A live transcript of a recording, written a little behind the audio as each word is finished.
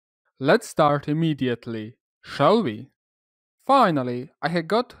Let's start immediately, shall we? Finally, I had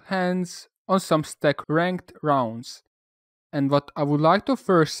got hands on some stack ranked rounds, and what I would like to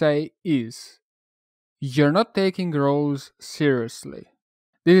first say is, you're not taking rolls seriously.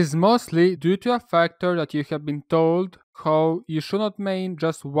 This is mostly due to a factor that you have been told how you should not main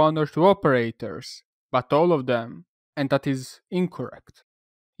just one or two operators, but all of them, and that is incorrect.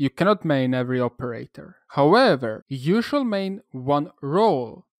 You cannot main every operator. However, you should main one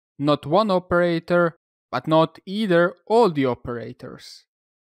role, not one operator, but not either all the operators.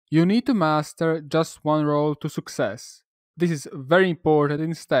 You need to master just one role to success. This is very important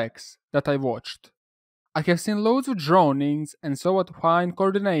in stacks that I watched. I have seen loads of dronings and saw what fine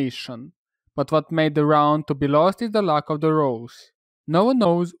coordination, but what made the round to be lost is the lack of the roles. No one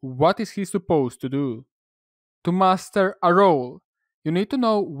knows what is he supposed to do. To master a role, you need to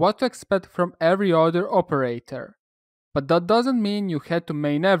know what to expect from every other operator. But that doesn't mean you had to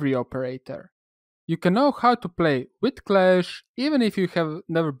main every operator. You can know how to play with Clash even if you have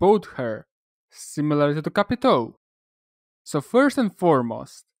never bought her, similar to Capito. So first and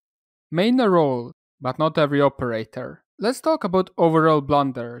foremost, main a role, but not every operator. Let's talk about overall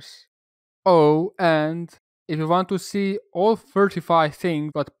blunders. Oh, and if you want to see all 35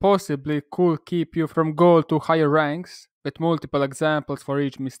 things that possibly could keep you from gold to higher ranks, with multiple examples for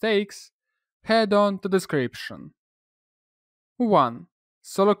each mistakes, head on to the description. 1.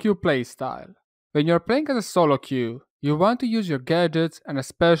 Solo queue playstyle. When you're playing as a solo queue, you want to use your gadgets and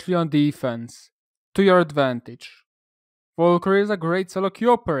especially on defense, to your advantage. Valkyrie is a great solo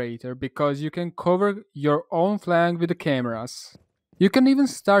queue operator because you can cover your own flank with the cameras. You can even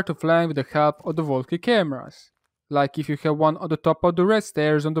start to flank with the help of the Valkyrie cameras, like if you have one on the top of the red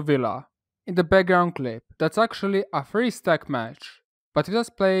stairs on the villa. In the background clip, that's actually a free stack match, but it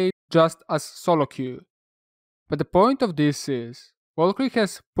was played just as solo queue. But the point of this is, Valkyrie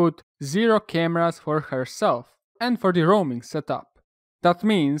has put 0 cameras for herself and for the roaming setup. That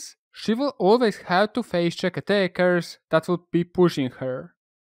means she will always have to face check attackers that will be pushing her.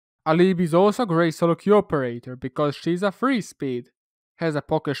 Olly is also a great solo queue operator because she's a free speed, has a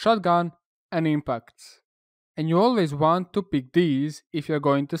pocket shotgun and impacts. And you always want to pick these if you're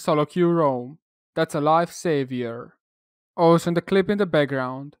going to solo queue roam. That's a life savior. Also in the clip in the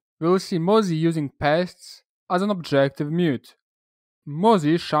background, we'll see Mozzie using pests as an objective mute.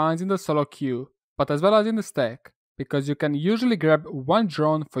 Mozzie shines in the solo queue, but as well as in the stack, because you can usually grab one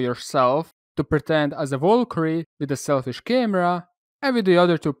drone for yourself to pretend as a Valkyrie with a selfish camera, and with the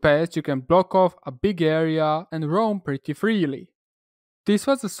other 2 pests you can block off a big area and roam pretty freely. This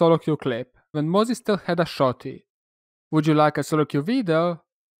was the solo queue clip, when Mozzie still had a shotty. Would you like a solo queue video?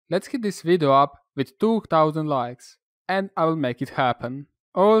 Let's get this video up with 2000 likes, and I will make it happen.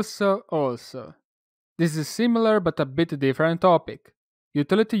 Also, this is a similar but a bit different topic.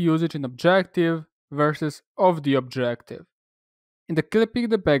 Utility usage in objective versus off the objective. In the clip in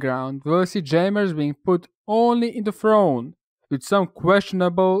the background, we will see jammers being put only in the throne, with some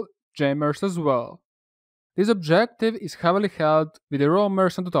questionable jammers as well. This objective is heavily held with the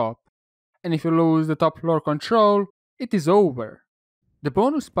roamers on the top, and if you lose the top floor control, it is over. The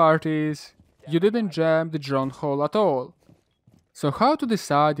bonus part is, you didn't jam the drone hole at all. So how to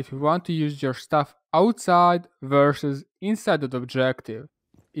decide if you want to use your stuff outside versus inside of the objective?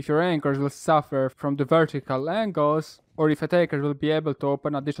 If your anchors will suffer from the vertical angles, or if attackers will be able to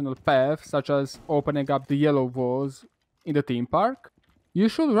open additional paths, such as opening up the yellow walls in the theme park? You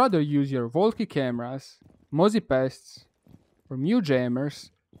should rather use your Valkyrie cameras, Mozzie pests, or Mew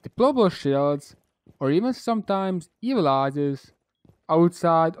jammers, deployable shields, or even sometimes evil eyes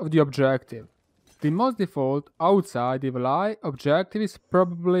outside of the objective. The most default outside evil eye objective is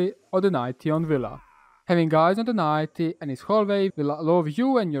probably on the 90 on Villa. Having eyes on the 90 and its hallway will allow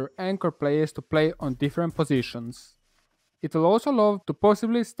you and your anchor players to play on different positions. It will also allow to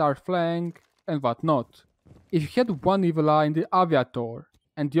possibly start flank and whatnot. If you had one evil eye in the aviator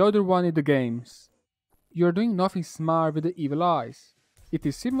and the other one in the games, you are doing nothing smart with the evil eyes. It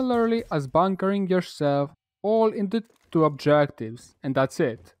is similarly as bunkering yourself all in the 2 objectives, and that's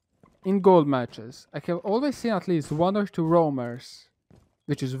it. In gold matches, I have always seen at least 1 or 2 roamers,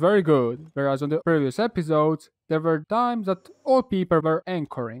 which is very good, whereas on the previous episodes, there were times that all people were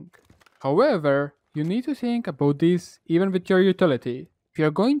anchoring. However, you need to think about this even with your utility. If you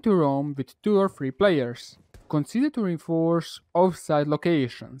are going to roam with 2 or 3 players, consider to reinforce offside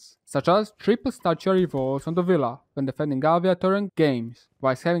locations, such as triple statuary walls on the villa when defending aviator and games,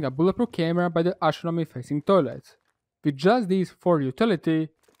 whilst having a bulletproof camera by the astronomy facing toilet. With just these 4 utility,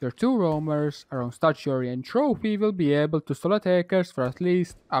 your 2 roamers around statuary and trophy will be able to stall attackers for at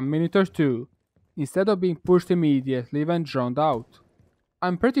least a minute or 2, instead of being pushed immediately when drowned out.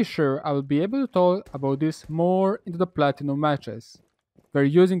 I'm pretty sure I will be able to talk about this more into the platinum matches, where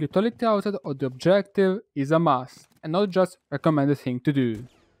using utility outside of the objective is a must, and not just recommended thing to do.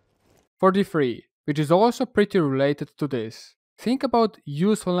 43, which is also pretty related to this. Think about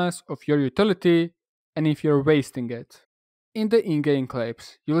usefulness of your utility and if you're wasting it. In the in-game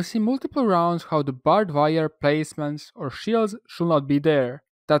clips, you'll see multiple rounds how the barbed wire placements or shields should not be there,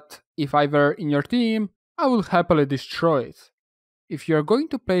 that if I were in your team, I would happily destroy it. If you're going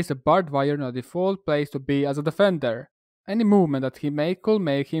to place a barbed wire in a default place to be as a defender, any movement that he make could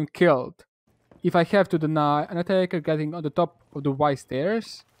make him killed. If I have to deny an attacker getting on the top of the white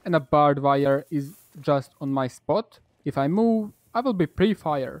stairs, and a barbed wire is just on my spot, if I move, I will be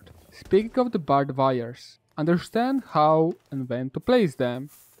pre-fired. Speaking of the barbed wires, understand how and when to place them.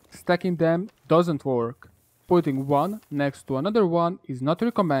 Stacking them doesn't work. Putting one next to another one is not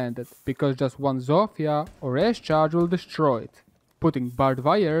recommended, because just one Zofia or Ash charge will destroy it. Putting barbed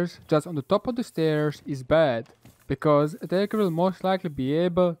wires just on the top of the stairs is bad, because attacker will most likely be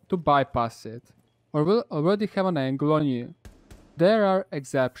able to bypass it, or will already have an angle on you. There are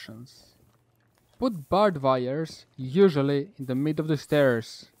exceptions. Put barbed wires usually in the mid of the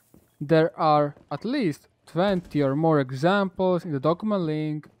stairs. There are at least 20 or more examples in the document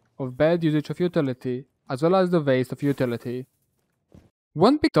link of bad usage of utility, as well as the waste of utility.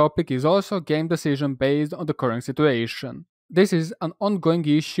 One big topic is also game decision based on the current situation. This is an ongoing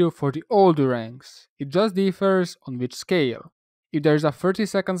issue for the older ranks. It just differs on which scale. If there is a 30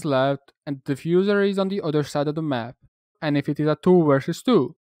 seconds left and the diffuser is on the other side of the map, and if it is a 2 versus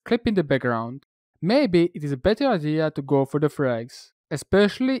 2, clip in the background. Maybe it is a better idea to go for the frags,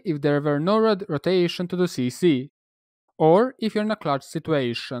 especially if there were no rotation to the CC, or if you're in a clutch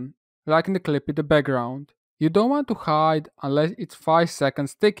situation, like in the clip in the background. You don't want to hide unless it's 5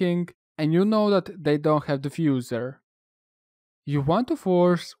 seconds ticking and you know that they don't have diffuser. You want to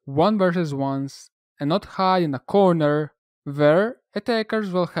force 1 versus 1s and not hide in a corner where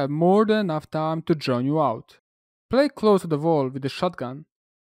attackers will have more than enough time to join you out. Play close to the wall with the shotgun.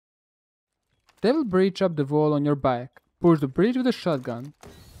 They will breach up the wall on your back. Push the breach with the shotgun.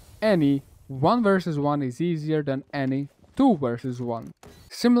 Any 1 versus 1 is easier than any 2 versus 1.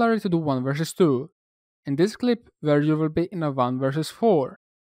 Similar to the 1 versus 2. In this clip where you will be in a 1 versus 4,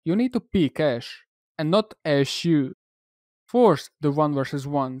 you need to peek Ash, and not Ash you. Force the 1 versus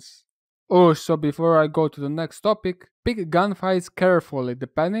 1s. Also, before I go to the next topic, pick gunfights carefully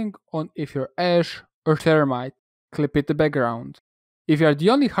depending on if you're Ash or Thermite. Clip it the background. If you are the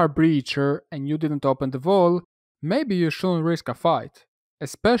only hard breacher and you didn't open the wall, maybe you shouldn't risk a fight,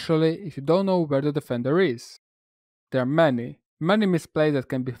 especially if you don't know where the defender is. There are many misplays that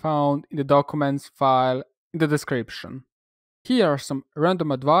can be found in the documents file in the description. Here are some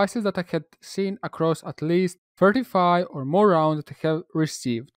random advices that I had seen across at least 35 or more rounds that I have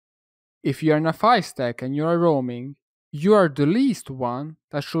received. If you are in a 5 stack and you are roaming, you are the least one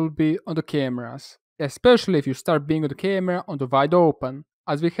that should be on the cameras, especially if you start being on the camera on the wide open,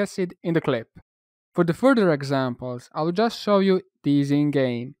 as we have seen in the clip. For the further examples, I will just show you these in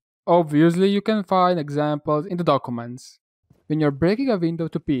game. Obviously, you can find examples in the documents. When you're breaking a window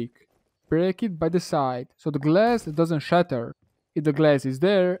to peek, break it by the side so the glass doesn't shatter. If the glass is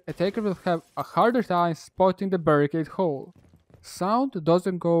there, attacker will have a harder time spotting the barricade hole. Sound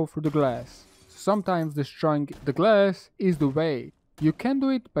doesn't go through the glass, so sometimes destroying the glass is the way. You can do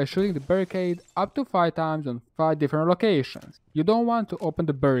it by shooting the barricade up to 5 times on 5 different locations. You don't want to open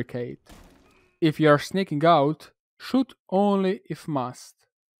the barricade. If you are sneaking out, shoot only if must.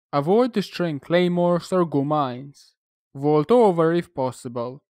 Avoid destroying claymores or goo mines. Vault over if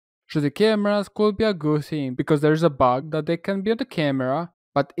possible. Shooting cameras could be a good thing because there is a bug that they can be on the camera,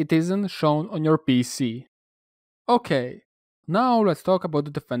 but it isn't shown on your PC. Okay, now let's talk about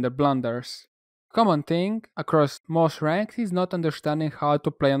the defender blunders. Common thing across most ranks is not understanding how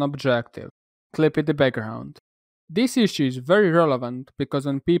to play an objective. Clip in the background. This issue is very relevant because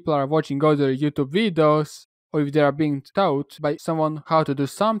when people are watching other YouTube videos, or if they are being taught by someone how to do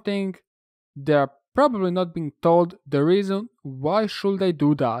something, they are probably not being told the reason why should they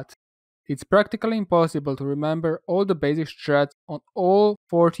do that. It's practically impossible to remember all the basic strats on all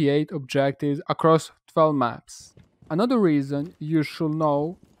 48 objectives across 12 maps. Another reason you should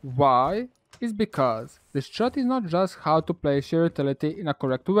know why is because the strat is not just how to place your utility in a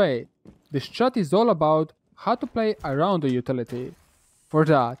correct way. The strat is all about how to play around the utility. For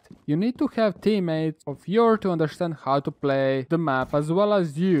that, you need to have teammates of yours to understand how to play the map as well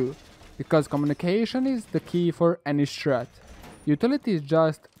as you, because communication is the key for any strat. Utility is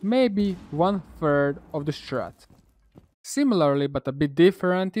just maybe 1/3 of the strat. Similarly, but a bit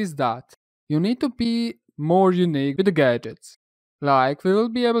different, is that you need to be more unique with the gadgets. Like, we will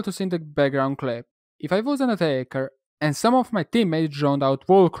be able to see in the background clip. If I was an attacker and some of my teammates drowned out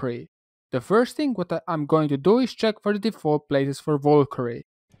Valkyrie, the first thing what I'm going to do is check for the default places for Valkyrie.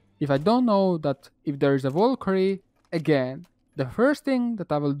 If I don't know that if there is a Valkyrie, again, the first thing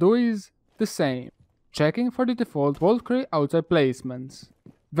that I will do is the same, checking for the default Valkyrie outside placements,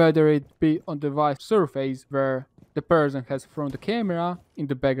 whether it be on the device surface where the person has thrown the camera in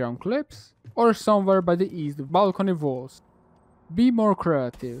the background clips, or somewhere by the east balcony walls. Be more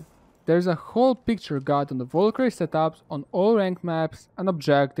creative. There's a whole picture guide on the Valkyrie setups on all rank maps and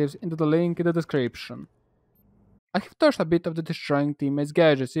objectives into the link in the description. I have touched a bit of the destroying teammates'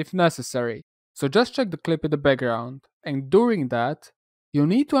 gadgets if necessary, so just check the clip in the background, and during that, you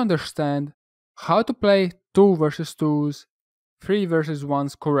need to understand how to play 2 vs 2s, 3 vs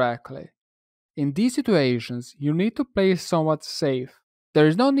 1s correctly. In these situations, you need to play somewhat safe. There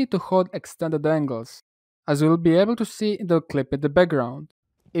is no need to hold extended angles, as you will be able to see in the clip in the background.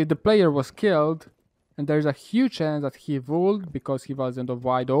 If the player was killed, and there is a huge chance that he would because he was in the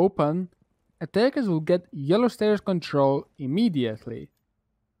wide open, attackers will get yellow stairs control immediately.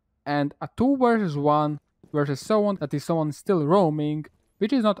 And a 2 vs 1 versus someone that is someone still roaming,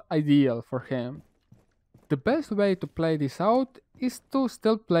 which is not ideal for him. The best way to play this out is to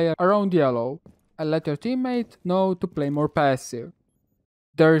still play around yellow and let your teammate know to play more passive.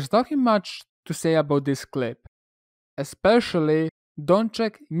 There is nothing much to say about this clip. Especially, don't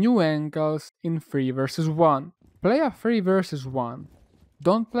check new angles in 3 vs 1. Play a 3 vs 1.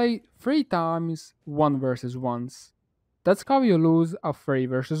 Don't play 3 times 1 vs 1s. That's how you lose a 3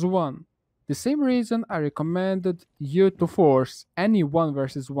 vs 1. The same reason I recommended you to force any 1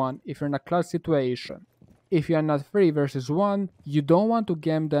 vs 1 if you're in a clutch situation. If you are not 3 vs 1, you don't want to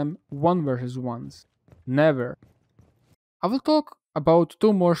game them 1 vs 1s. Never. I will talk about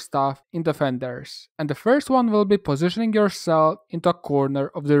 2 more stuff in Defenders, and the first one will be positioning yourself into a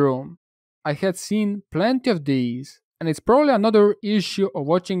corner of the room. I had seen plenty of these, and it's probably another issue of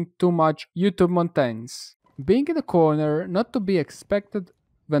watching too much YouTube montaigne. Being in the corner not to be expected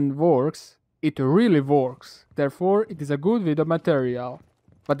when works, it really works, therefore it is a good video material,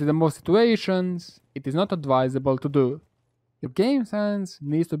 but in the most situations, it is not advisable to do. Your game sense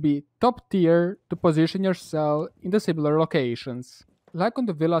needs to be top tier to position yourself in the similar locations, like on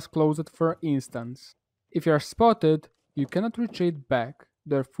the villa's closet for instance. If you are spotted, you cannot retreat back,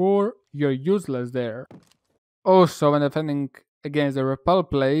 therefore you are useless there. Also, when defending against the repel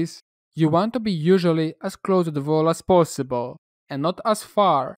plays, you want to be usually as close to the wall as possible, and not as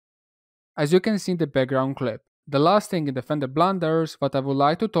far. As you can see in the background clip. The last thing in Defender Blunders what I would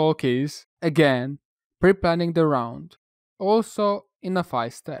like to talk is, again, pre-planning the round. Also in a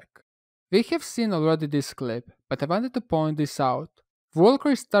 5 stack. We have seen already this clip, but I wanted to point this out.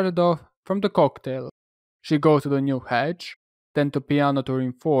 Valkyrie started off from the cocktail. She goes to the new hedge, then to piano to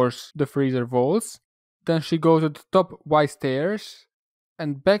reinforce the freezer walls, then she goes to the top white stairs,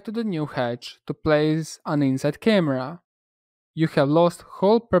 and back to the new hedge to place an inside camera. You have lost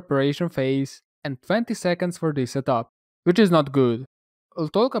whole preparation phase and 20 seconds for this setup, which is not good. I'll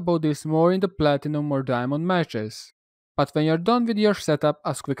talk about this more in the platinum or diamond matches. But when you're done with your setup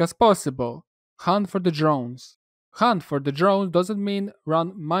as quick as possible, hunt for the drones. Hunt for the drones doesn't mean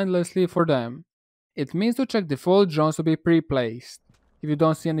run mindlessly for them. It means to check default drones to be pre-placed. If you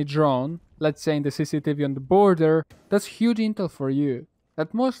don't see any drone, let's say in the CCTV on the border, that's huge intel for you.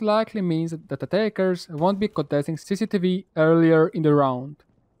 That most likely means that attackers won't be contesting CCTV earlier in the round.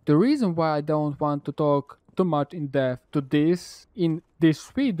 The reason why I don't want to talk too much in depth to this in this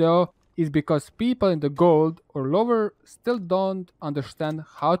video is because people in the gold or lower still don't understand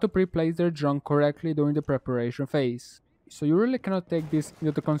how to pre-place their drone correctly during the preparation phase. So you really cannot take this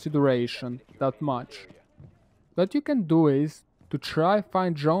into consideration that much. What you can do is to try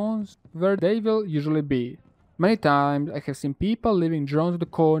find drones where they will usually be. Many times I have seen people leaving drones in the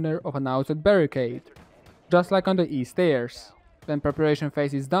corner of an outside barricade, just like on the east stairs. When preparation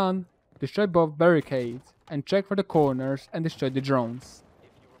phase is done, destroy both barricades and check for the corners and destroy the drones.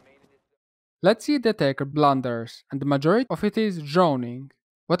 Let's see the attacker blunders, and the majority of it is droning.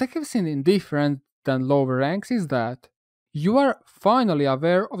 What I have seen in different than lower ranks is that you are finally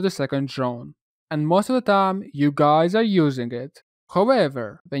aware of the second drone, and most of the time you guys are using it.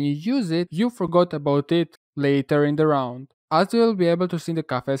 However, when you use it, you forgot about it later in the round, as you will be able to see in the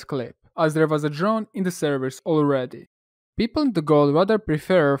cafe's clip, as there was a drone in the servers already. People in the gold rather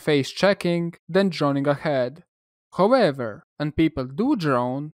prefer face checking than droning ahead. However, when people do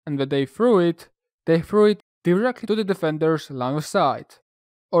drone, and when they threw it directly to the defender's line of sight,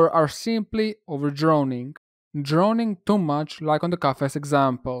 or are simply over-droning, droning too much like on the cafe's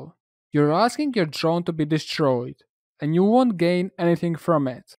example. You're asking your drone to be destroyed, and you won't gain anything from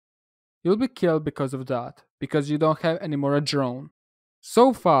it. You'll be killed because of that, because you don't have anymore a drone.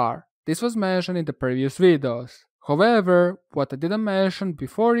 So far, this was mentioned in the previous videos. However, what I didn't mention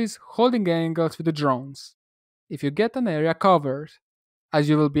before is holding angles with the drones. If you get an area covered, as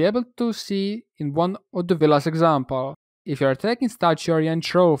you will be able to see in one of the villas example, if you are taking statuary and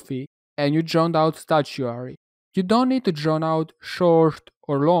trophy and you drone out statuary, you don't need to drone out short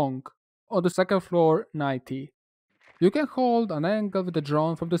or long on the second floor 90. You can hold an angle with the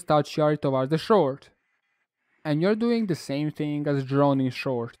drone from the statuary towards the short, and you're doing the same thing as droning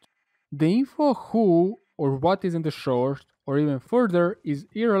short. The info who or what is in the short, or even further, is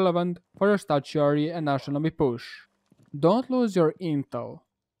irrelevant for your statuary and astronomy push. Don't lose your intel.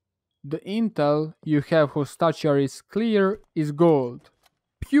 The intel you have whose statuary is clear is gold.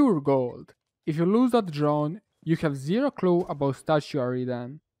 Pure gold. If you lose that drone, you have zero clue about statuary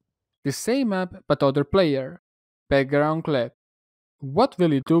then. The same map but other player. Background clip. What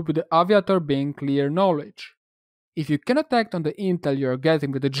will you do with the aviator being clear knowledge? If you cannot act on the intel you are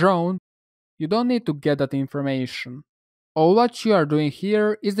getting with the drone, you don't need to get that information. All what you are doing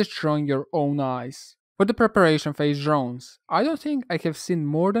here is destroying your own eyes. For the preparation phase drones, I don't think I have seen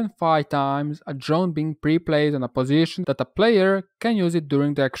more than 5 times a drone being pre-placed on a position that a player can use it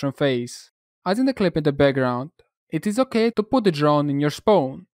during the action phase. As in the clip in the background, it is okay to put the drone in your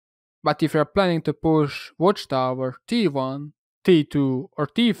spawn. But if you are planning to push Watchtower T1, T2 or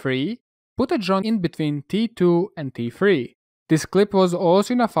T3, put a drone in between T2 and T3. This clip was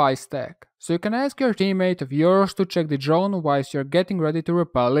also in a 5 stack, so you can ask your teammate of yours to check the drone whilst you're getting ready to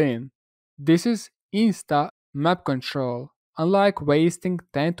rappel in. This is insta map control, unlike wasting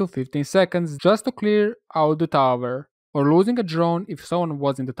 10 to 15 seconds just to clear out the tower, or losing a drone if someone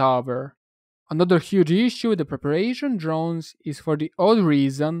was in the tower. Another huge issue with the preparation drones is for the odd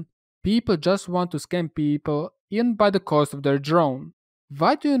reason people just want to scam people even by the cost of their drone.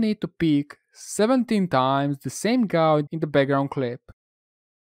 Why do you need to pick 17 times the same guy in the background clip?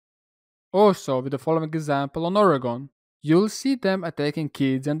 Also, with the following example on Oregon, you'll see them attacking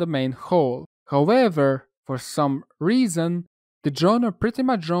kids in the main hall. However, for some reason, the drone are pretty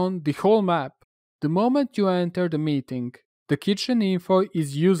much drawn the whole map. The moment you enter the meeting, the kitchen info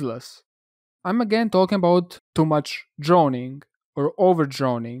is useless. I'm again talking about too much droning or over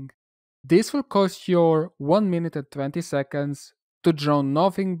droning. This will cost your 1 minute and 20 seconds to drone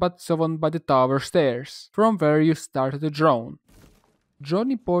nothing but someone by the tower stairs from where you started the drone.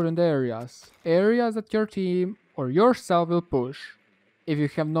 Drone important areas that your team or yourself will push. If you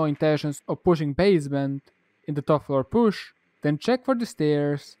have no intentions of pushing basement in the top floor push, then check for the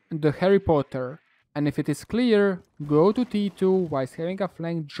stairs and the Harry Potter, and if it is clear, go to T2 whilst having a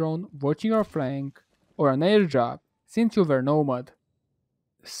flank drone watching your flank, or an air job, since you were nomad.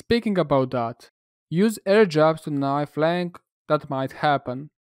 Speaking about that, use air jobs to deny flank that might happen,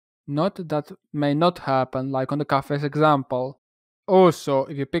 not that may not happen like on the cafe's example. Also,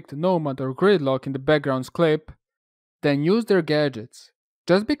 if you picked Nomad or Gridlock in the background's clip, then use their gadgets.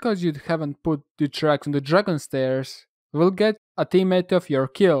 Just because you haven't put the tracks on the dragon stairs, will get a teammate of yours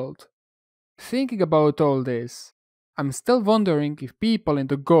killed. Thinking about all this, I'm still wondering if people in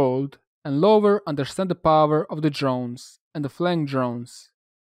the gold and lower understand the power of the drones and the flank drones.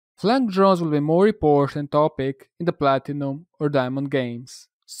 Flank drones will be more important topic in the Platinum or Diamond games,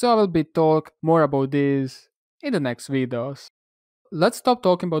 so I will be talk more about this in the next videos. Let's stop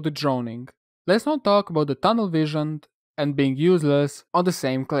talking about the droning. Let's not talk about the tunnel vision and being useless on the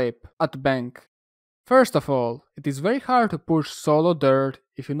same clip at bank. First of all, it is very hard to push solo dirt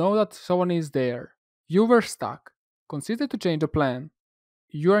if you know that someone is there. You were stuck. Consider to change the plan.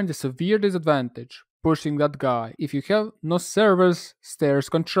 You are in the severe disadvantage pushing that guy if you have no server's stairs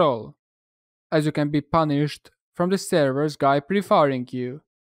control, as you can be punished from the server's guy pre-firing you,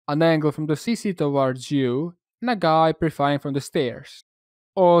 an angle from the CC towards you, and a guy pre-firing from the stairs.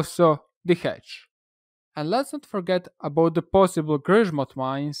 Also, the hatch. And let's not forget about the possible Grishmot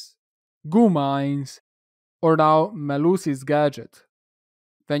mines, goo mines, or now Melusi's gadget.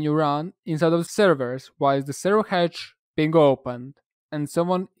 When you run inside of the servers while the server hatch being opened and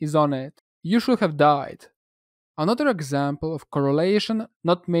someone is on it, you should have died. Another example of correlation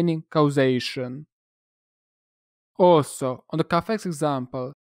not meaning causation. Also, on the cafe's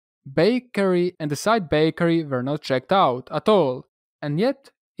example, bakery and the side bakery were not checked out at all, and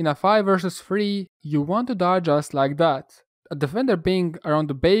yet in a 5 vs 3 you want to die just like that. A defender being around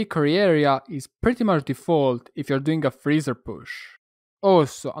the bakery area is pretty much default if you're doing a freezer push.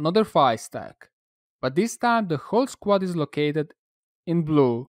 Also, another 5 stack, but this time the whole squad is located in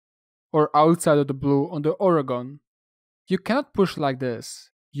blue, or outside of the blue on the Oregon. You cannot push like this.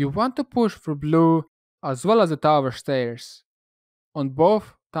 You want to push through blue as well as the tower stairs, on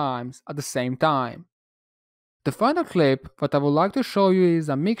both times at the same time. The final clip that I would like to show you is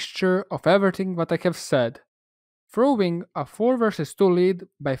a mixture of everything that I have said. Throwing a 4 vs 2 lead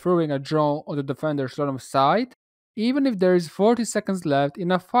by throwing a drone on the defender's line of sight, even if there is 40 seconds left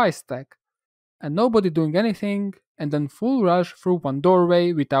in a 5 stack, and nobody doing anything, and then full rush through one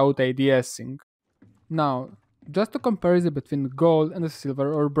doorway without ADSing. Now, just a comparison between gold and the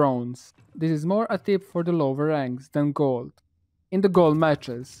silver or bronze. This is more a tip for the lower ranks than gold. In the gold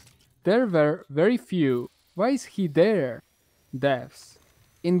matches, there were very few "why is he there?" deaths.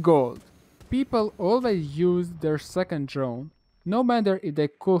 In gold, people always used their second drone. No matter if they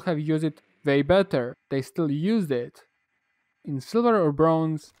could have used it way better, they still used it. In silver or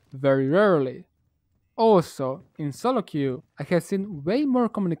bronze, very rarely. Also, in solo queue, I have seen way more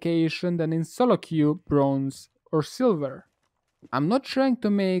communication than in solo queue, bronze or silver. I'm not trying to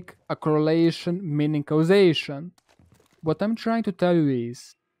make a correlation meaning causation. What I'm trying to tell you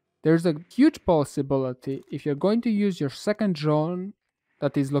is, there's a huge possibility if you're going to use your second drone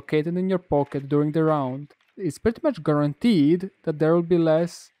that is located in your pocket during the round, it's pretty much guaranteed that there will be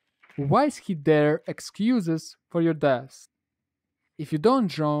less "why is he there?" excuses for your deaths. If you don't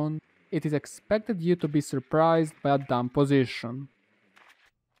drone, it is expected you to be surprised by a dumb position.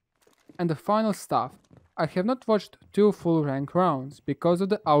 And the final stuff. I have not watched 2 full rank rounds because of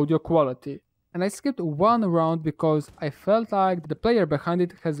the audio quality, and I skipped one round because I felt like the player behind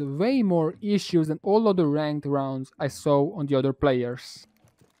it has way more issues than all other ranked rounds I saw on the other players.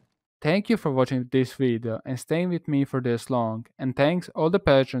 Thank you for watching this video and staying with me for this long, and thanks all the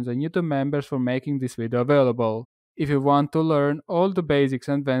patrons and YouTube members for making this video available. If you want to learn all the basics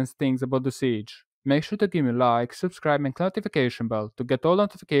and advanced things about the siege, make sure to give me a like, subscribe and click the notification bell to get all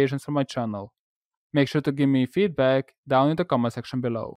notifications from my channel. Make sure to give me feedback down in the comment section below.